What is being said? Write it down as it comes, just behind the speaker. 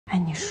哎，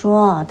你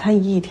说他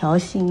一条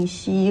信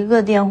息一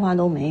个电话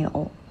都没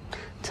有，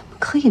怎么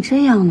可以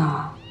这样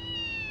呢？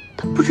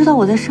他不知道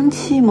我在生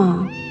气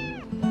吗？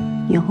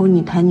以后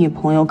你谈女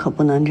朋友可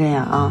不能这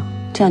样啊，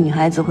这样女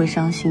孩子会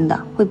伤心的，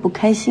会不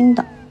开心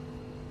的，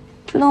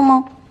知道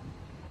吗？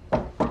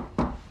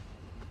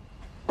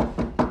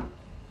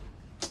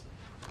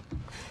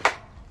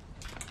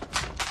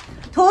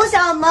涂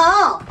小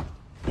萌，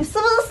你是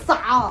不是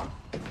傻？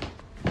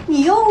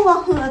你又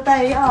忘了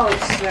带钥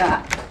匙。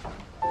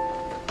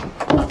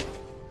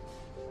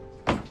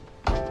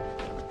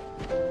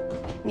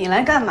你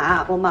来干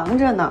嘛？我忙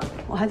着呢，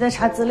我还在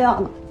查资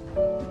料呢。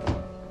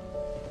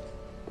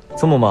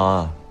这么忙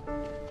啊？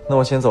那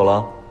我先走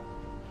了。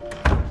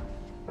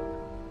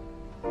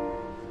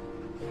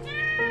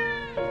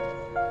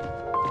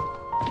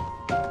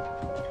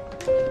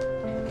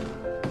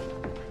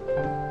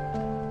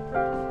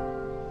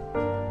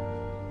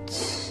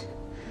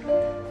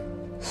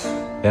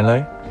连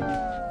雷。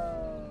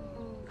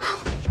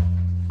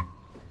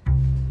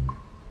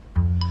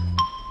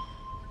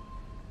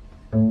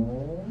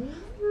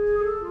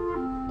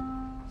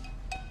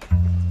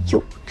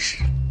幼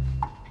稚。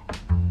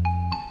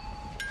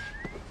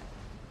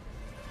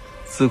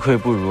自愧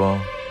不如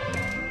啊。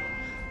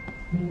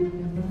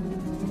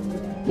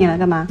你来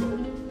干嘛？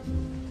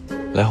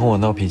来哄我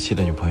闹脾气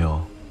的女朋友。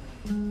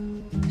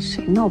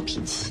谁闹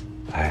脾气？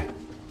哎，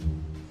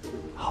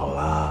好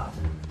啦，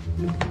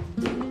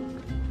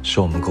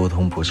是我们沟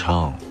通不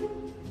畅，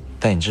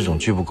但你这种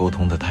拒不沟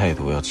通的态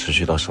度要持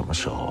续到什么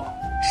时候？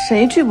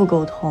谁拒不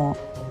沟通？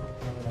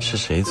是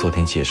谁昨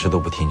天解释都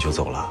不听就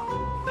走了，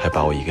还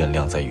把我一个人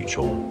晾在雨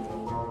中？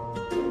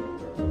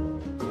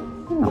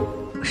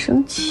我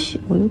生气，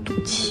我有赌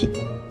气。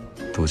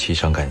赌气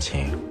伤感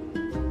情，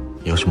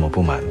有什么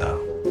不满的，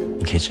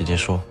你可以直接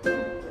说。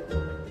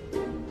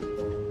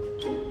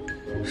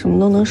什么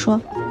都能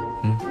说？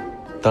嗯，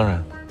当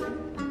然。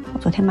我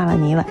昨天骂了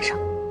你一晚上。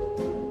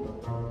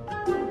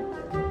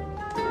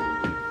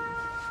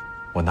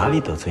我哪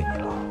里得罪你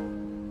了？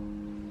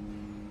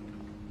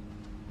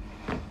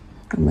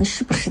我们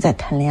是不是在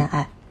谈恋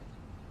爱？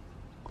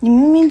你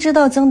明明知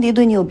道曾迪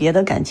对你有别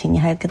的感情，你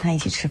还跟他一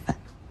起吃饭。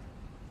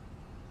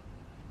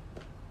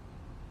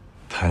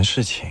谈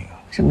事情。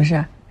什么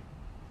事？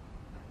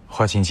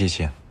划清界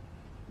限。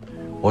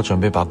我准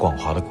备把广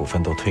华的股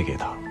份都退给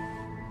他。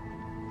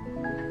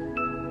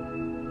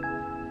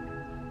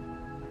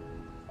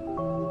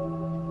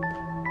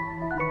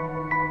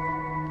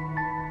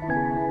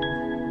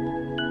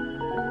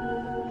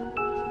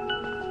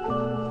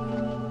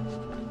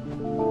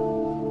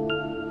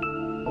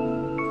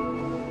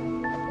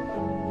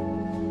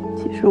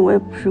其实我也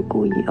不是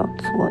故意要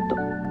做的，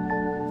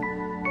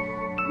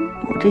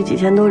我这几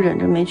天都忍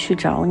着没去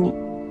找你，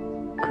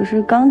可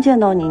是刚见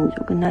到你你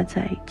就跟他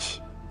在一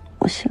起，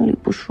我心里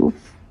不舒服。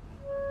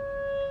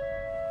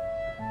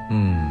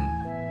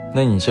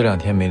那你这2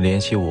天没联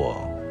系我，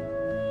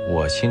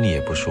我心里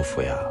也不舒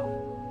服呀。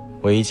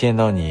我一见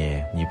到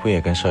你，你不也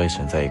跟邵医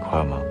生在一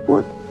块吗？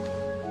我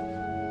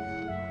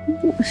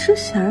是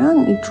想让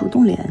你主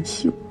动联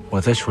系我。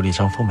我在处理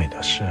张凤美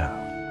的事啊。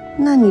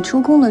那你抽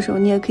空的时候，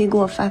你也可以给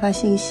我发发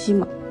信息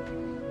嘛。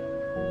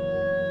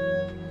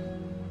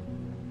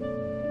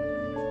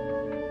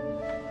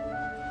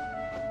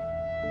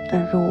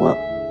但是我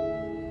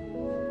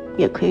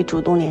也可以主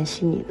动联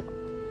系你的，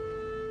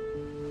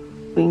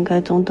不应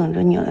该总等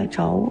着你来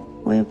找我，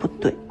我也不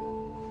对。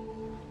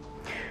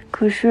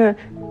可是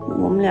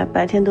我们俩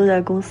白天都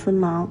在公司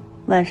忙，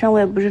晚上我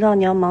也不知道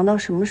你要忙到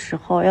什么时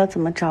候，要怎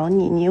么找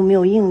你，你又没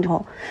有应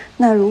酬。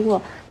那如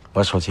果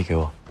把手机给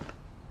我。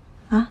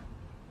啊？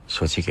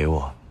手机给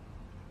我。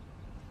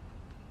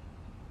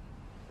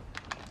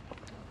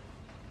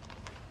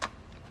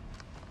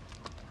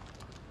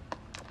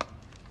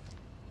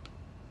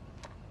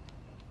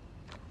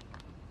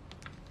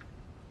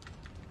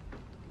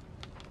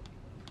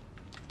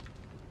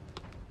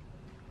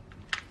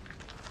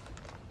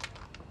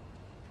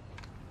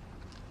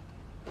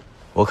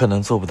我可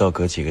能做不到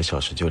隔几个小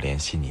时就联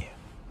系你，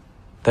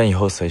但以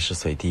后随时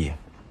随地，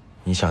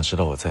你想知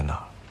道我在哪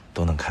儿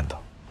都能看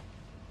到。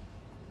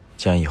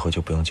这样以后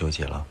就不用纠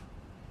结了。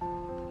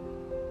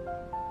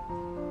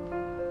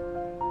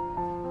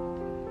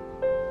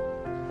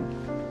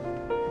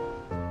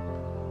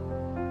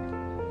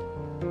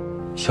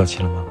消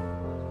气了吗？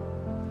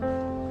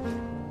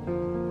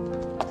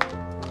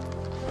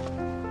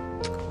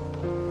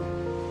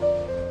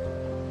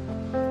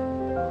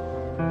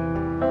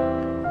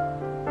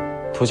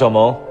涂小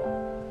萌。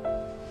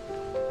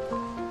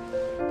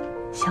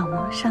小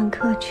萌上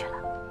课去了，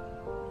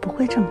不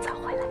会这么早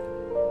回来。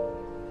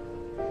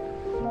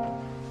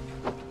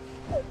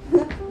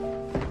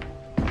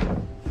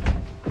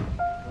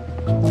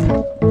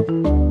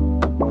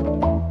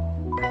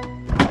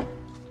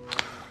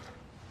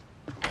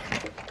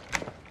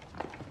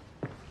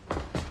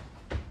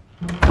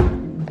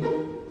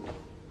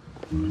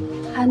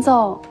韩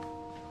总，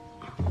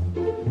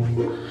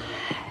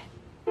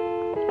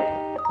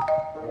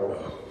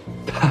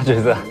大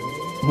侄子，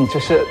你这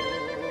是？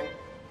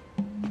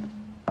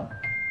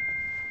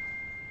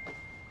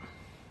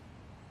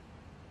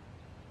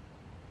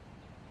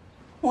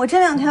我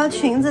这2条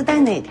裙子带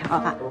哪条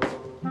啊？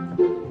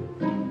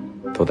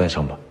都带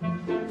上吧。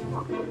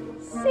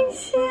星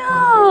星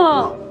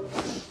啊！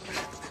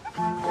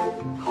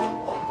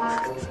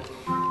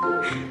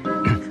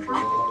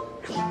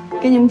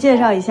给你们介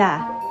绍一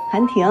下，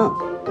韩婷，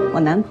我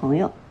男朋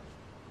友。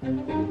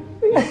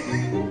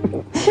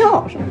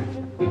笑什么？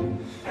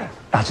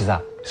大侄子，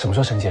什么时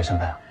候升级的身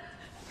份啊？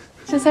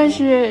这算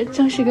是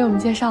正式给我们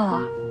介绍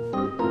了。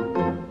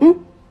嗯，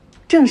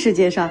正式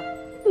介绍。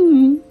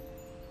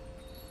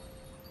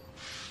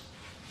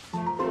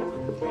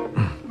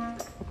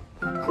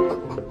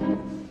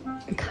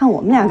你看我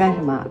们俩干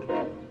什么？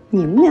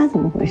你们俩怎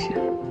么回事？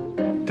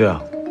对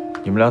啊，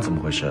你们俩怎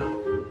么回事？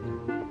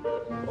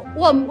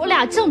我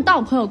俩正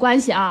当朋友关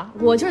系啊，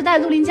我就是带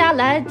陆林家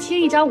来听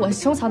一张我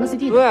收藏的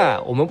CD 的。对，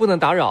我们不能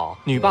打扰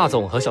女霸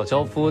总和小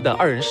娇夫的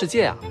2人世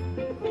界啊。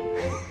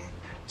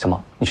小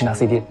毛，你去拿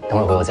CD， 等会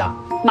儿回我家。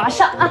马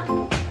上啊！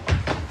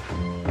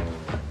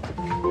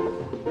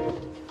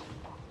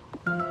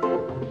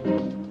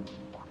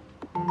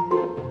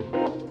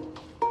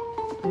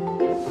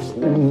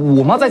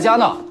我妈在家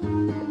呢。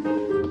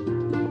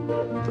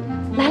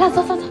来了，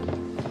走走走。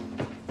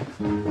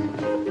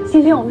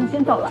星星，我们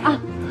先走了啊。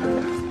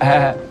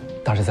哎，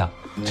大侄子，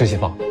这些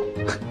放，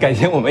改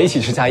天我们一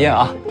起吃家宴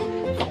啊。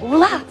走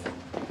了。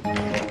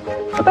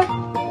拜拜。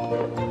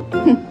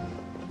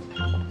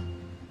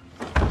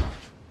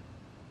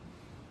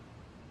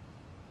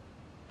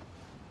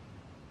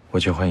我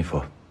去换衣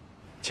服，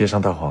街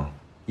上大黄，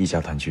一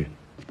家团聚。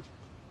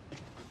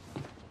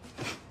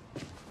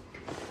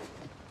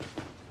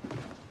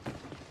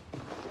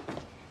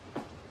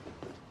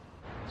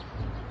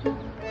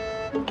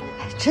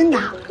真的，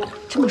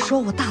这么说，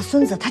我大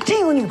孙子他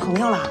真有女朋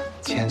友了？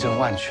千真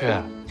万确，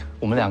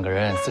我们2个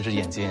人4只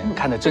眼睛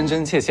看得真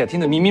真切切，听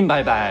得明明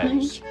白白。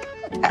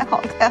太好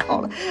了，太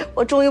好了，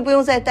我终于不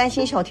用再担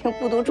心小婷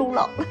孤独终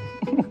老了。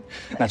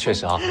那确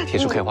实啊，铁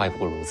树可以话也不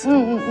过如此。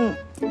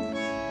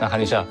那韩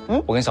女士，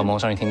我跟小萌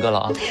上去听歌了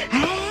啊。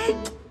哎，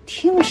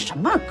听什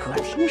么歌？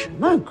听什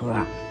么歌？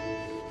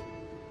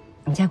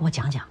你再给我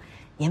讲讲，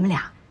你们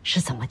俩是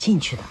怎么进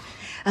去的？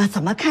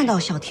怎么看到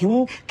小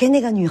婷跟那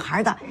个女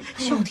孩的？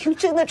小婷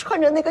真的穿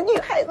着那个女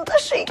孩子的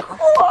睡裤。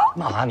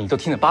妈，你都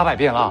听了800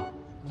遍了，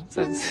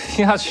这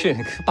听下去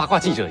跟八卦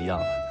记者一样。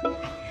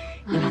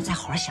你俩再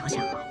好好想想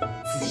啊，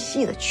仔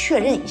细的确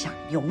认一下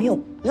有没有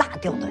落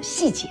掉的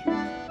细节。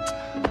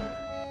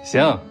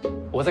行，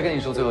我再跟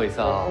你说最后一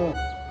次啊。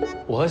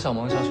我和小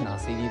萌是要去拿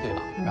CD 对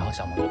吧？然后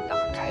小萌打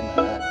开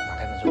门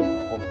之后，我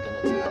后面跟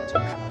着进来，就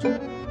看到这个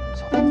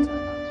小婷在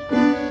那。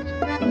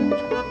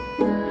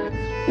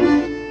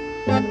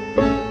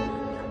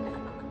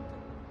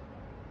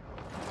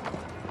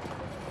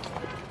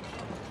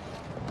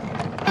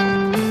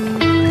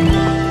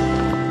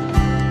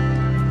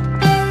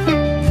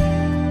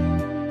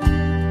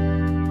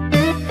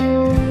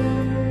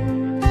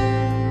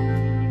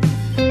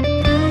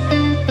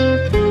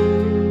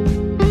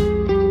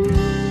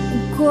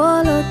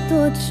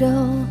就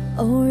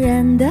偶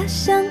然的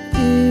相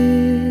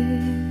遇，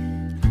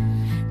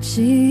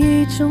记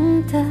忆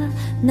中的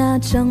那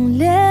张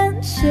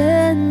脸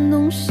牵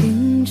动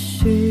心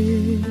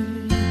绪，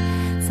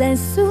再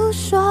诉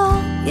说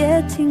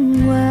也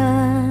听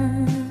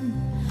完，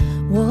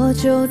我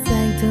就在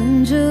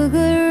等这个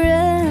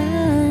人。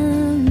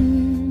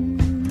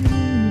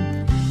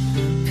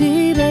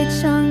疲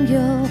惫常有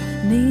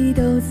你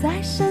都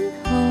在身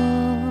后，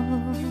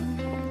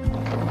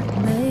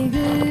每个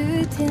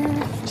雨天。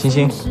星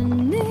星，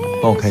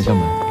帮我开一下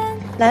门。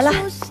来了，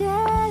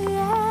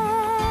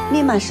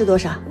密码是多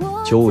少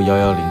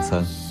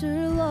？951103。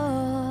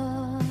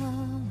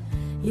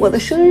我的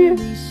生日。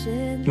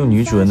用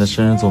女主人的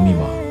生日做密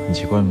码，很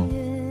奇怪吗？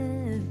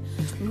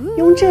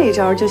用这一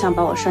招就想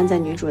把我拴在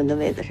女主人的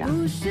位子上？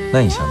那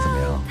你想怎么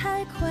样？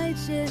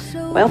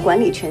我要管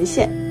理权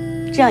限，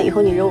这样以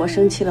后你惹我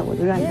生气了，我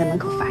就让你在门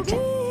口罚站。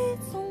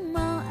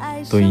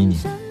都依你。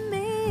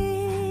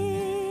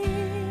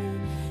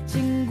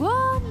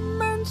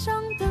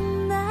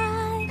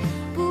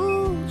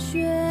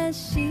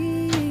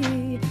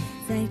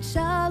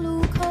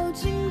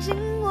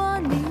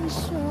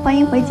欢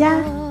迎回家。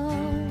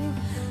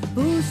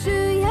不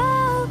需要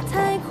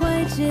太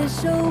快接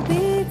受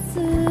彼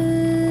此，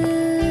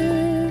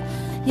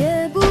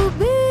也不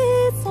必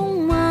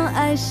匆忙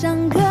爱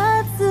上各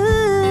自，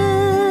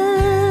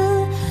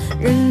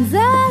人在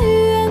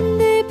原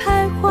地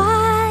徘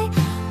徊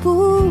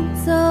不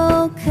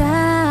走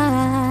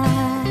开，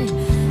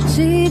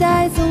期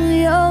待总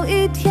有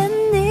一天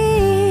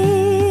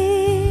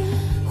你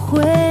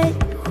会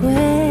回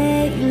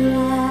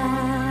来，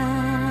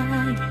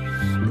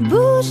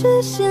不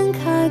是先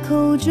开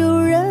口就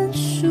认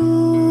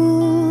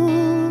输，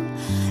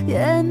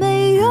也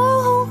没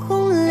有轰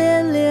轰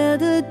烈烈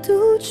的赌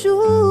注，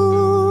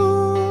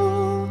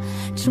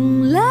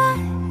重来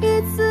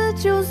一次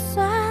就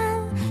算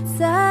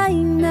再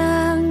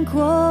难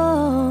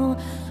过，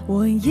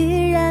我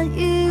依然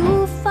义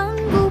无反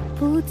顾，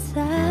不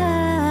再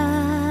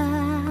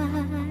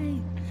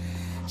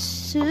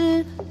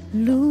是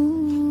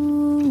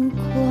路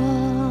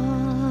过。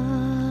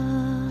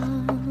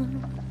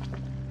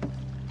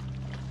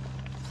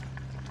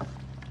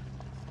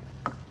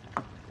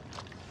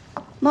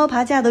猫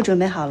爬架都准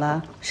备好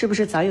了，是不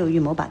是早有预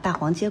谋把大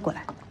黄接过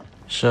来？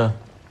是，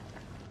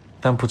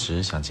但不只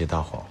是想接大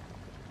黄。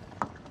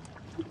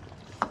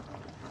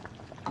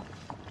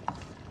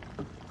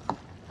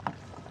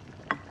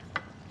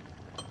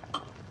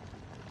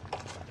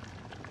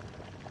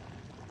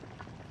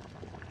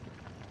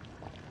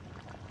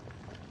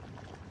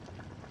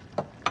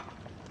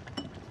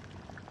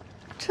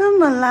这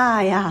么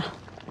辣呀？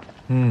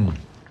嗯，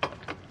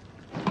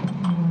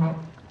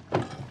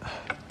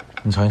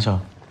你尝一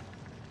尝。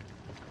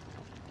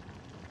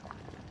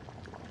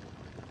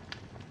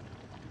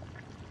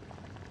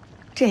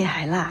这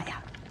还辣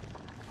呀？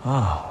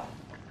啊，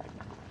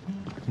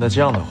那这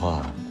样的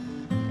话，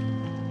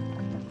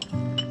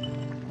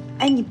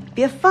哎，你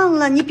别放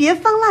了，你别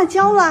放辣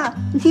椒了，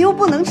你又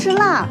不能吃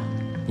辣。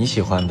你喜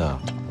欢的，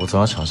我总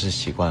要尝试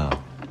习惯啊。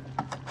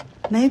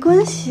没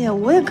关系，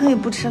我也可以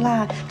不吃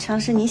辣，尝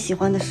试你喜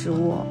欢的食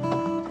物。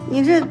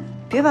你这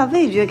别把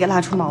味觉给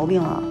辣出毛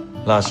病了。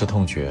辣是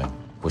痛觉，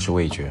不是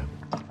味觉。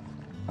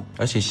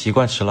而且习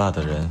惯吃辣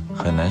的人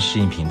很难适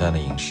应平淡的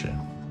饮食。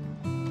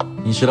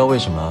你知道为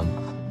什么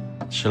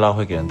吃辣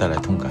会给人带来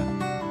痛感，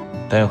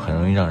但又很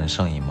容易让人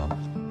上瘾吗？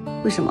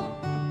为什么？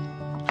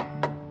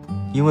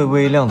因为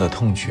微量的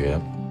痛觉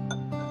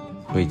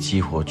会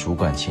激活主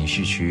管情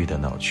绪区域的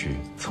脑区，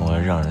从而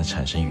让人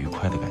产生愉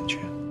快的感觉。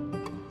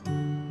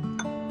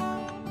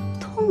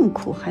痛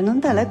苦还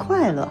能带来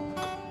快乐？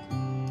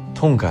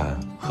痛感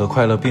和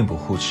快乐并不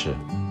互斥。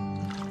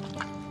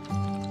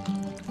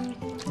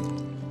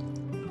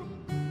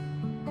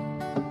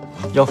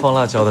要放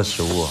辣椒的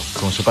食物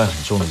总是伴很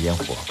重的烟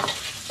火，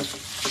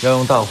要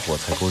用大火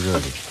才够热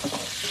烈。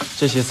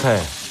这些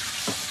菜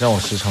让我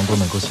时常都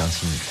能够想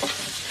起你。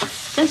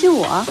相信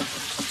我，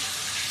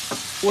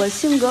我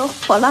性格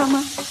火辣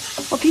吗？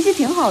我脾气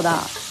挺好的。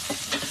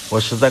我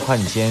实在夸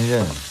你坚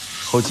韧、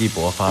厚积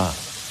薄发、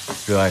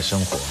热爱生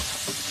活。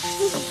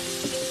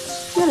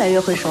越来越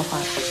会说话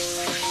了。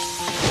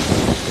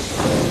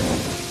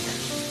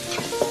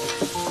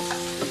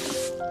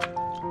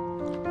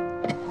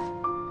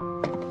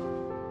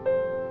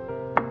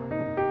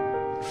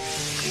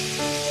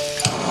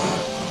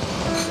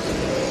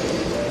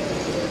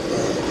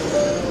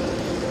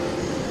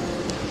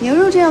牛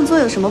肉这样做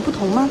有什么不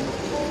同吗？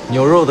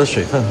牛肉的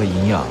水分和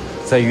营养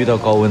在遇到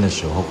高温的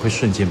时候会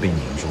瞬间被凝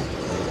住，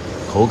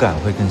口感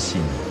会更细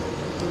腻。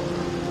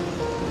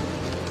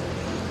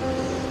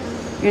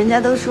人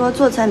家都说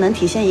做菜能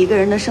体现一个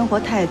人的生活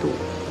态度，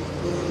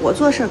我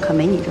做事可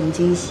没你这么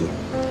精细。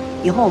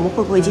以后我们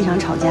会不会经常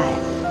吵架呀？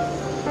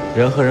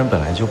人和人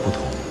本来就不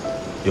同，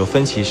有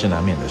分歧是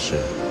难免的事。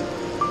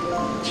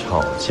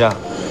吵架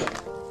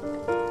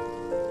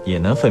也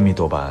能分泌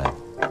多巴胺。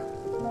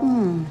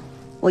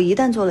我一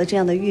旦做了这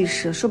样的预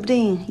示，说不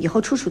定以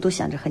后处处都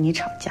想着和你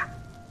吵架。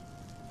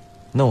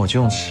那我就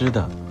用吃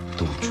的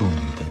堵住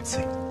你的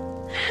嘴。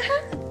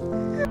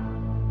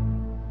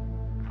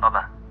老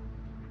板，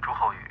朱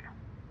后宇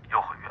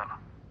又毁约了。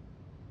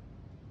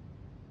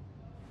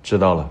知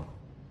道了。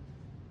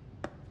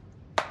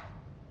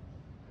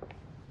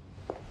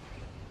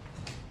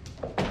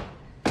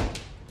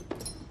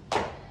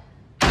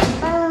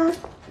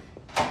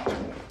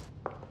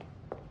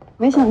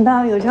没想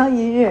到有朝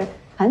一日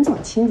韩总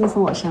亲自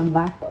送我上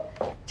班，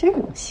真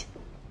荣幸。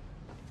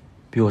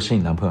比我是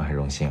你男朋友还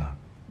荣幸啊！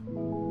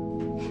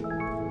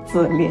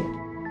自恋。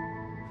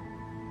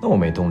那我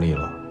没动力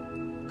了，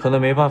可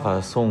能没办法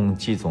送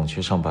季总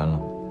去上班了。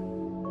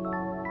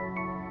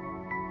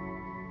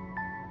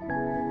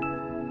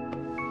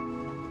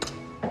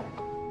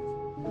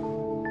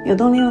有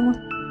动力了吗？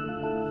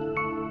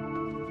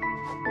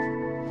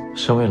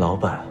身为老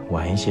板，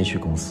晚一些去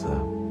公司，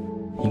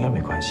应该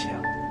没关系啊。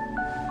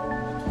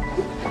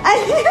哎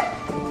呀！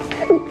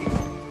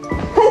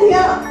快停！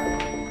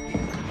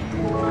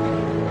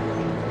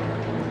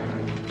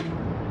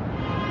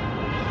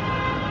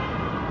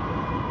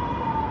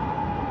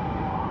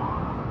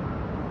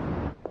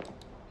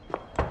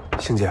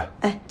欣姐，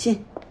哎，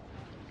进，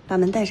把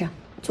门带上，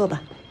坐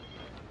吧。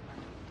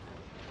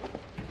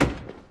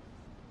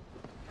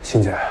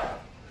欣姐，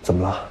怎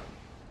么了？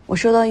我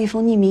收到一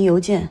封匿名邮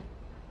件，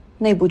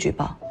内部举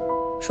报，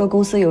说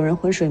公司有人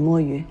浑水摸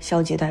鱼，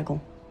消极怠工。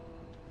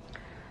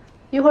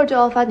一会儿就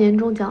要发年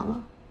终奖了，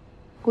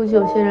估计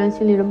有些人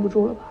心里忍不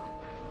住了吧。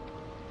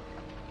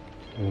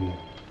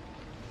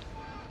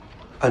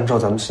按照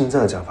咱们现在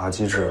的奖罚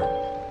机制，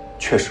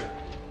确实，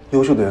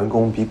优秀的员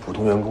工比普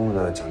通员工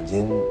的奖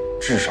金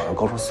至少要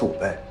高出4-5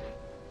倍。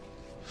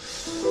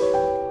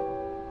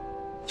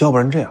要不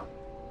然这样，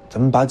咱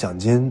们把奖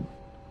金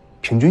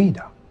平均一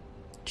点。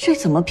这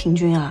怎么平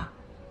均啊？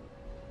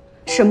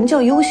什么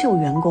叫优秀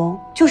员工？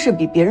就是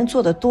比别人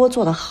做得多，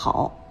做得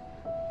好。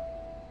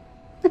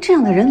那这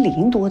样的人理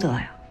应多得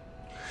呀。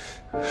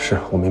是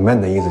我明白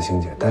你的意思，欣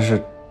姐，但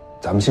是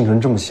咱们幸存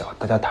这么小，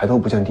大家抬头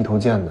不见低头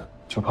见的，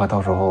就怕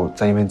到时候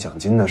再因为奖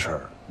金的事儿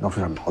闹出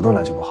点矛盾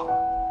来就不好了。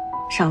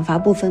赏罚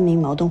不分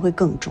明，矛盾会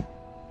更重。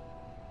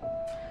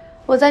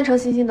我赞成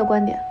欣欣的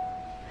观点，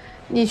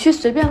你去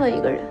随便问一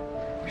个人，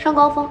上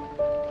高峰，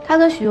他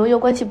跟许悠悠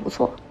关系不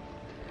错，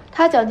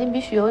他奖金比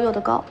许悠悠的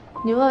高，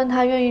你问问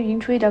他愿意匀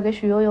出一点给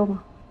许悠悠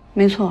吗？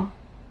没错，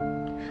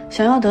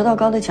想要得到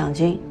高的奖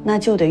金，那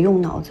就得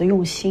用脑子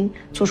用心，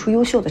做出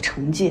优秀的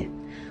成绩。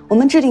我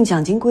们制定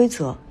奖金规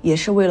则，也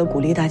是为了鼓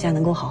励大家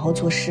能够好好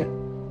做事。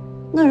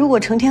那如果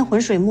成天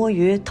浑水摸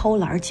鱼、偷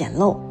懒捡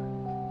漏，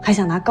还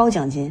想拿高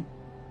奖金，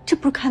这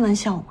不是开玩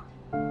笑吗？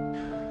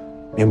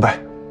明白，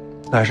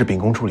那还是秉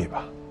公处理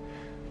吧。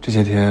这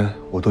些天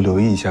我都留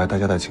意一下大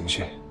家的情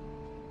绪。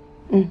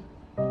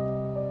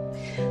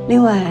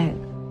另外，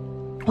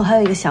我还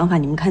有一个想法，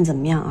你们看怎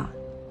么样啊？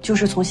就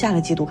是从下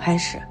个季度开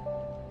始，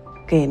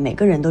给每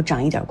个人都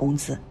涨一点工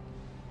资。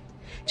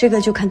这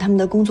个就看他们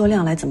的工作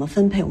量来怎么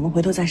分配，我们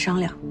回头再商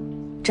量。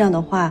这样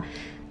的话，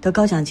得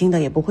高奖金的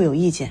也不会有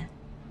意见，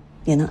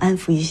也能安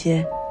抚一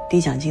些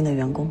低奖金的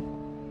员工。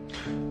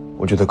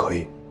我觉得可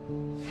以。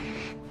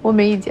我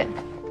没意见。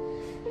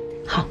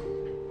好，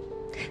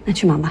那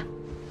去忙吧。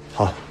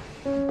好。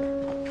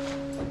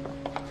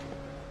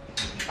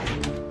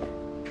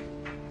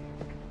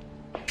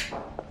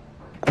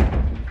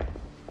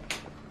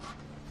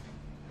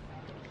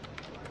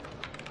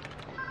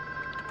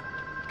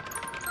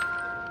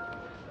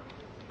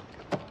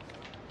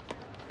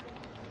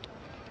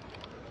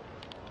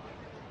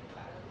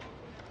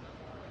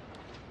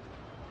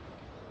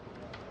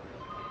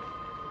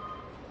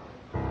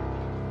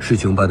事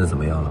情办得怎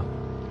么样了？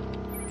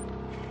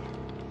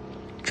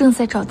正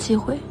在找机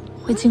会，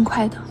会尽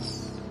快的。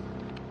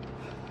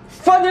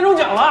发年终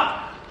奖了！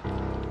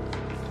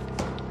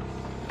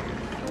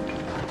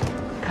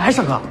哎，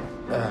沈哥，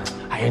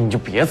哎呀，你就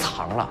别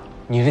藏了，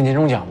你这年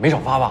终奖没少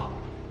发吧？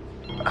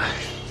哎，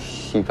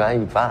一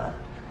般一般。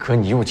可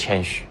你又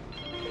谦虚，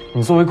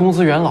你作为公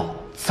司元老，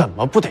怎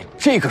么不得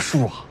这个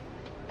数啊？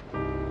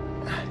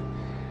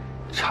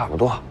差不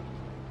多。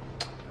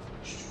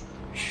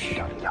低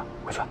调低调，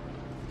回去吧，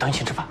等你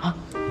请吃饭啊。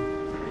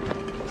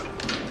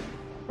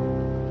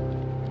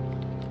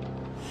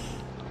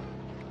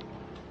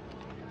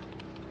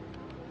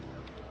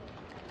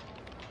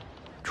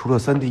除了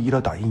3D 医疗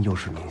打印优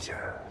势明显，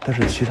但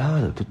是其他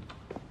的都……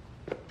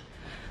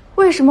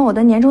为什么我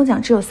的年终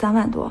奖只有3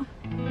万多？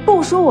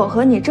不说我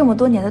和你这么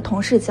多年的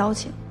同事交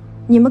情，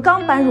你们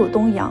刚搬入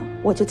东阳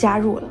我就加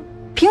入了，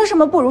凭什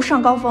么不如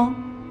上高峰？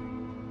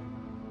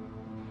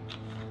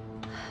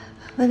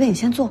薇薇，你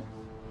先坐。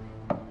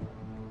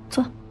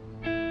坐。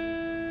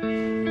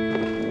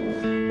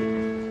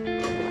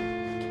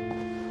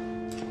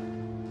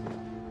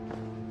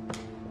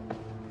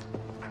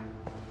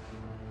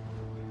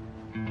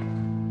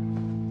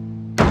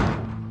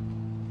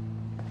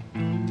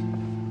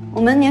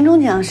我们年终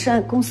奖是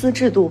按公司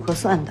制度核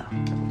算的，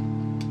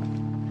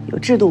有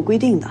制度规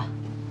定的，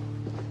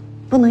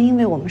不能因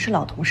为我们是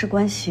老同事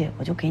关系，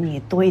我就给你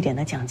多一点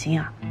的奖金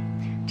啊，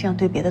这样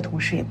对别的同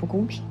事也不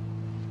公平。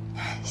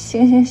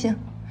行行行，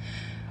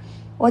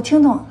我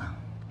听懂了。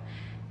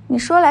你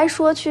说来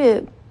说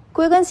去，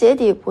归根结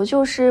底不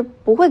就是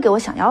不会给我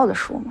想要的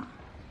数吗？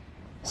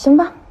行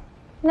吧，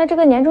那这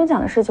个年终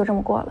奖的事就这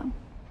么过了。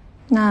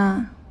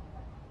那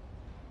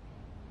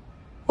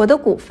我的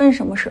股份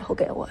什么时候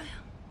给我呀？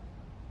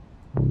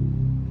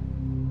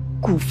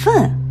股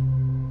份？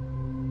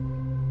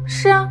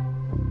是啊，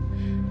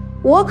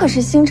我可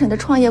是星辰的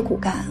创业骨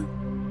干，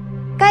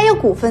该有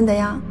股份的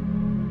呀。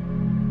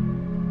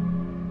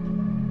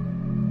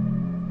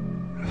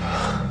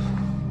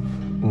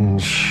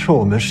是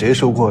我们谁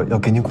说过要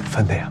给你股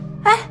份的呀？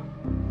哎，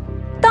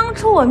当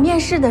初我面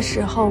试的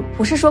时候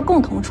不是说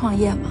共同创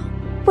业吗？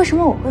为什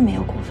么我会没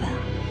有股份啊？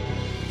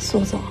苏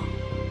总，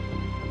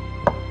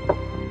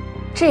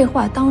这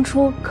话当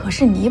初可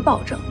是你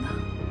保证的。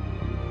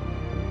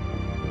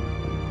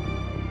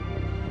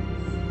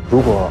如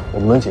果我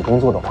们能一起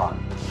工作的话，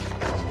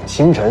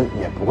星辰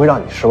也不会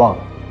让你失望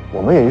的。我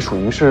们也属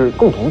于是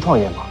共同创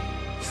业嘛，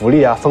福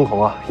利啊、分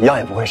红啊，一样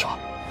也不会少。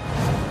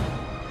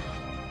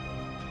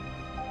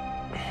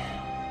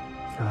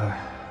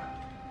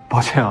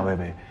抱歉啊，薇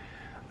薇，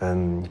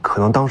可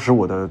能当时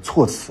我的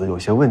措辞有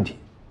些问题。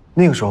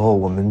那个时候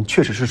我们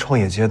确实是创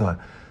业阶段，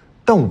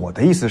但我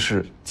的意思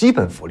是基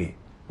本福利。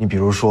你比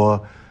如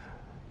说，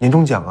年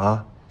终奖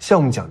啊、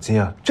项目奖金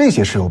啊，这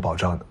些是有保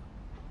障的。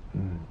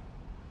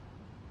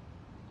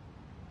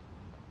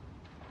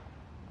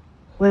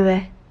薇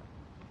薇，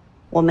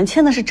我们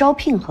签的是招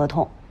聘合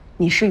同，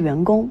你是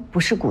员工，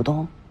不是股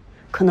东，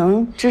可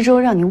能知州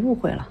让你误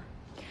会了。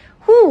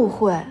误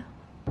会？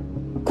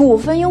股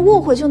份用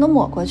误会就能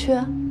抹过去？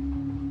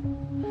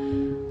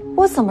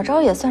我怎么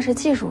着也算是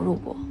技术入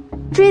股，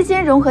锥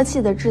间融合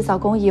器的制造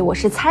工艺我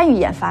是参与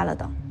研发了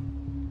的。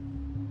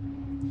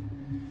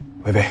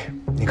薇薇，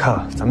你看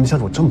啊，咱们相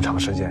处这么长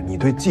时间，你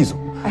对季总……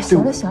哎，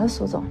行了行了，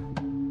苏总，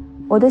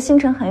我对星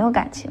辰很有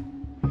感情，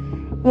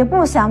也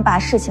不想把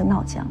事情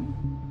闹僵。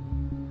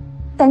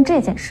但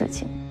这件事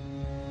情，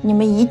你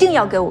们一定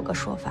要给我个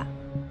说法，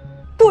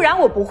不然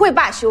我不会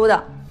罢休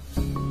的。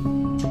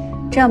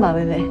这样吧，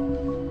薇薇，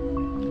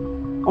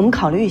我们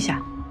考虑一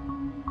下，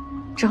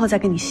之后再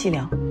跟你细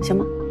聊，行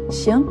吗？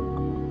行，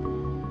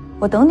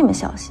我等你们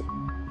消息。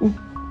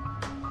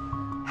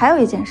还有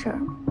一件事儿，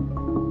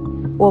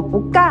我不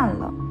干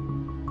了，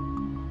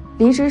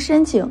离职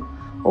申请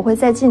我会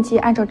在近期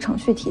按照程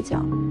序提交，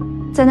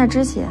在那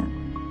之前，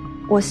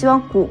我希望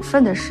股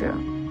份的事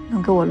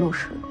能给我落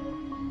实。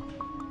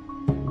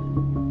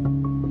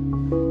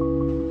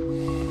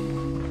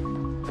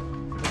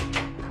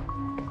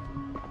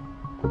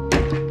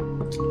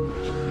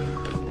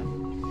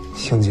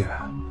星姐，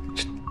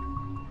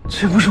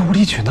这不是无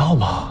理取闹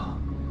吗？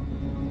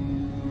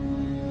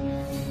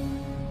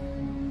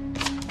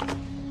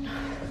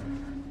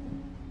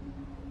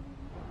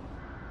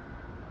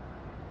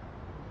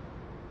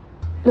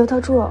刘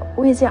特助，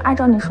我已经按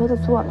照你说的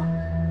做了。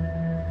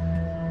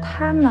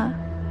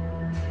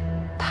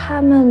他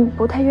们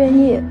不太愿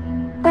意，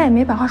但也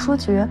没把话说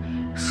绝，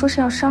说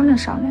是要商量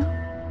商量。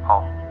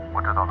好，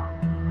我知道了，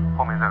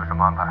后面再有什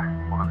么安排，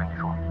我会跟你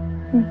说。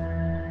嗯。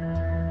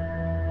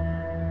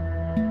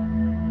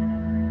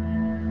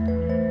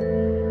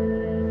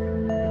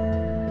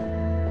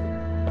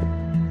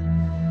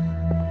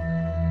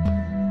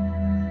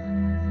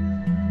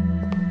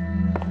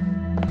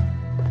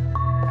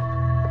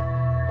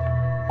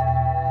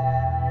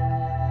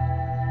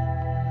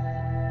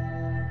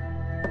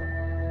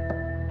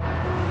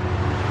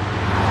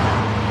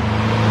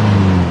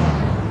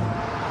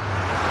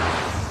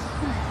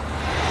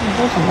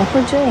怎么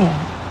会这样？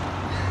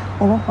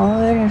我跟黄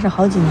薇薇认识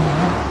好几年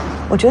了，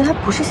我觉得他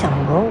不是想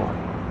讹我，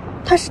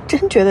他是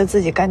真觉得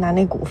自己该拿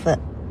那股份，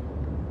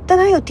但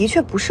他又的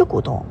确不是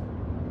股东。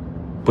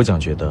不讲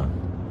觉得，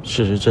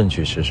事实证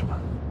据是什么？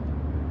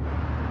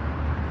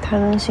他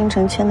跟星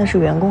辰签的是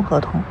员工合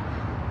同，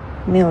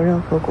没有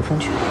任何股份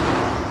权。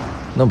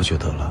那不就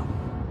得了？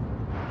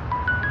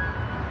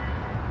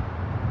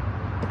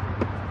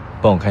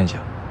帮我看一下。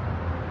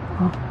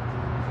啊。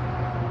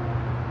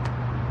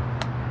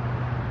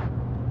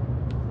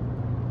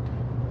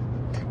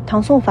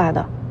唐宋发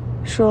的，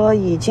说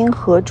已经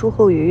和朱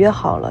厚宇约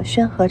好了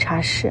宣和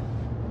茶室。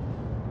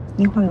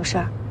你一会儿有事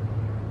儿？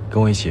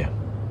跟我一起，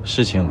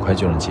事情很快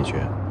就能解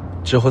决，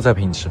之后再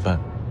陪你吃饭。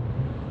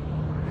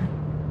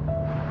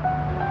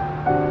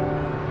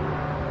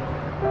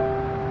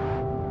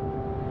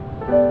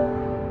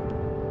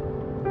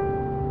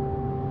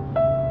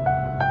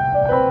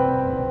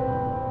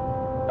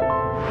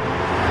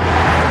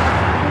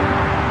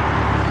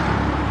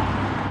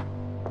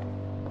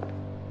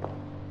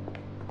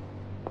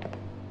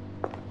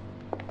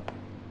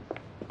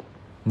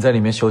你在里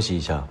面休息一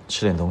下，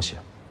吃点东西，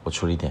我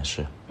处理点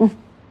事。嗯。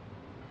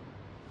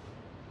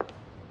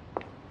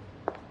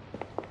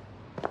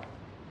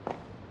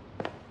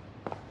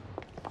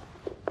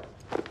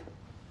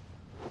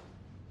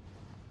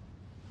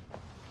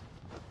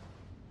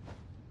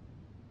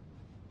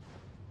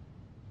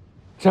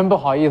真不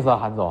好意思啊，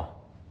韩总，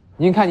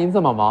您看您这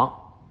么忙，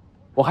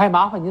我还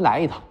麻烦您来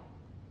一趟。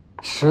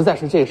实在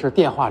是这事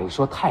电话里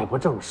说太不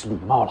正式礼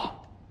貌了，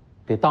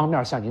得当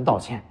面向您道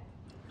歉。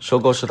收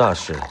购是大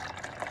事，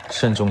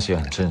慎重些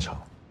很正常。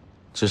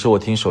只是我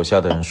听手下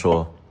的人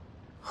说，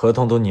合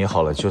同都拟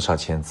好了，就差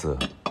签字，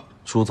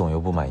朱总又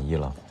不满意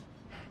了。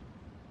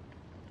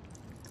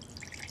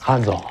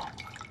韩总，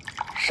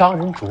商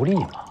人逐利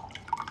嘛。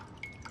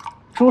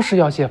朱氏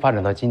药械发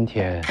展到今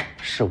天，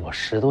是我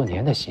10多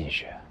年的心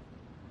血，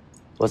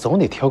我总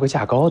得挑个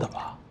价高的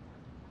吧。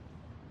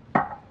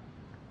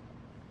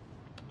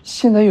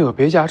现在又有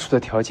别家出的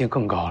条件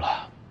更高了，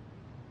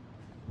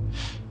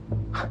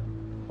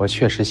我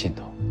确实心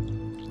痛。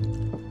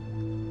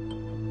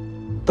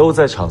都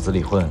在厂子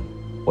里混，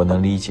我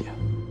能理解。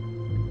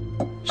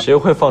谁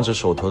会放着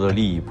手头的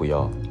利益不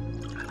要？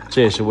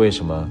这也是为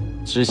什么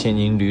之前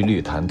您屡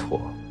屡谈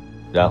妥，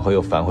然后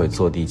又反悔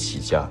坐地起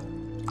价，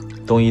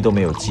东一都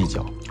没有计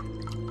较。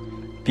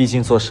毕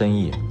竟做生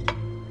意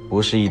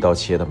不是一刀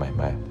切的买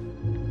卖，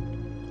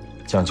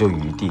讲究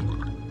余地，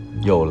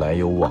有来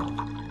有往。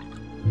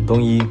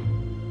东一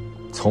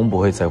从不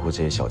会在乎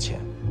这些小钱。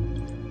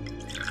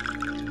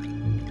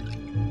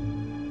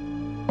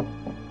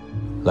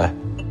来，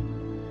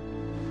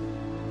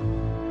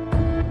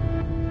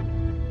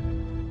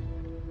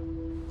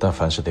但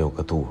凡事得有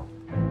个度。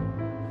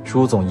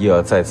朱总一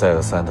而再再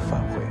而三的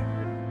反悔，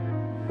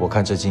我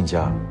看这竞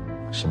价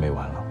是没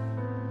完了。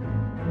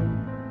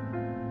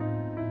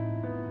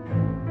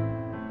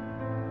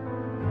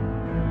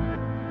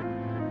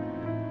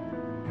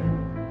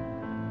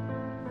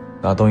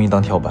拿东一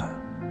当跳板，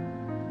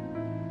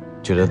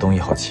觉得东一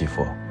好欺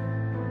负。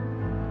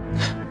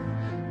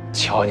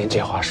瞧您这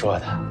话说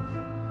的，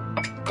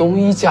东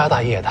一家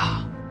大业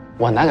大，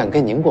我哪敢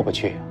跟您过不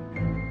去？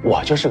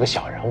我就是个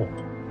小人物，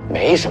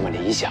没什么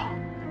理想。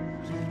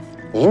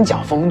您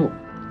讲风度，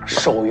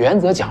守原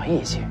则讲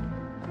义气，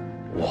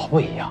我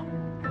不一样，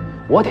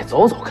我得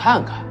走走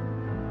看看。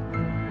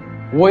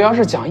我要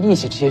是讲义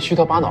气这些虚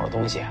头巴脑的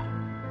东西，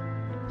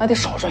那得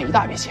少赚一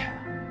大笔钱。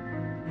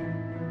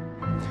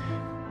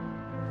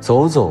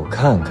走走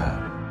看看，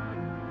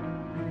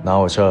拿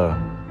我这儿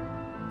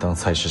当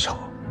菜市场？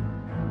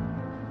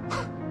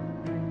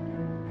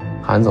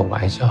韩总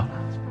玩笑了。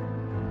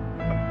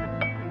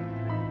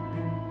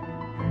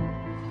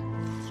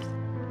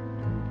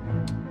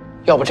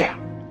要不这样，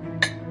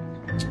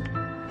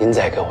您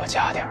再给我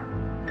加点儿，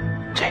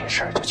这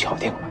事儿就敲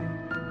定了。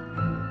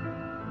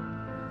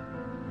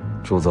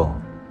朱总，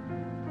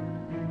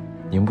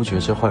您不觉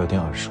得这话有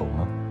点耳熟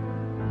吗？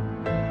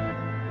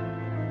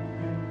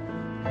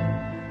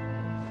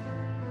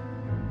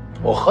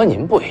我和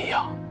您不一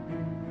样，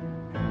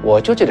我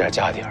就这点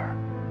家底儿，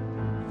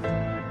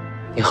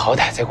您好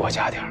歹再给我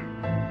加点儿。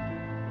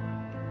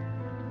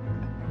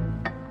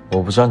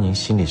我不知道您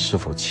心里是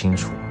否清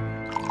楚，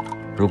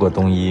如果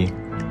东一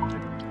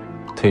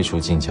退出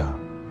竞价，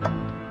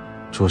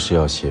朱氏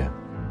药械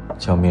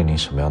将面临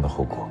什么样的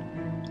后果？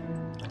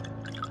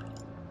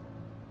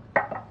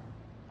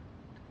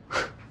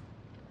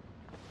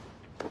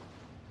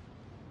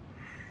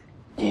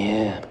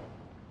您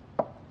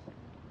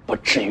不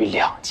至于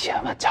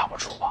2000万加不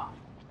出吧？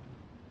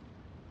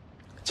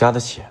加得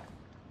起，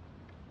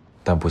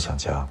但不想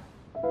加。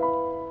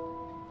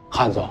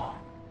韩总，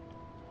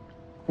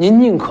您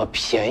宁可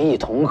便宜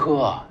同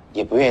科，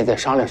也不愿意再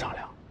商量商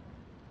量。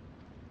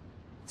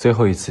最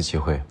后一次机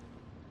会，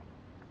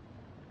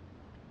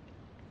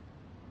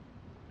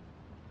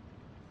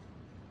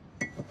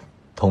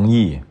同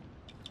意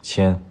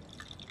签，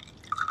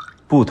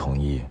不同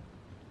意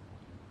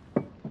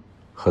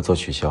合作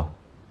取消。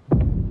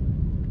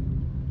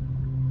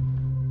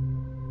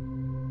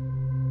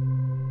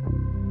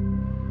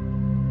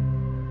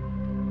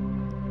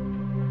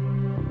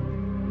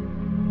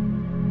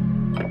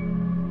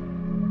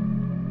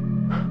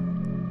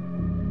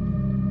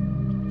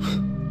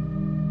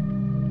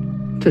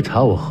这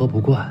茶我喝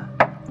不惯。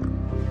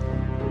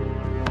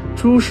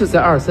朱氏在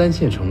2、3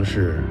线城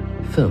市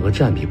份额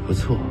占比不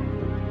错，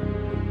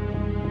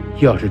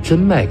要是真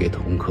卖给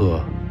同科，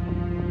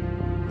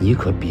你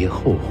可别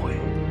后悔。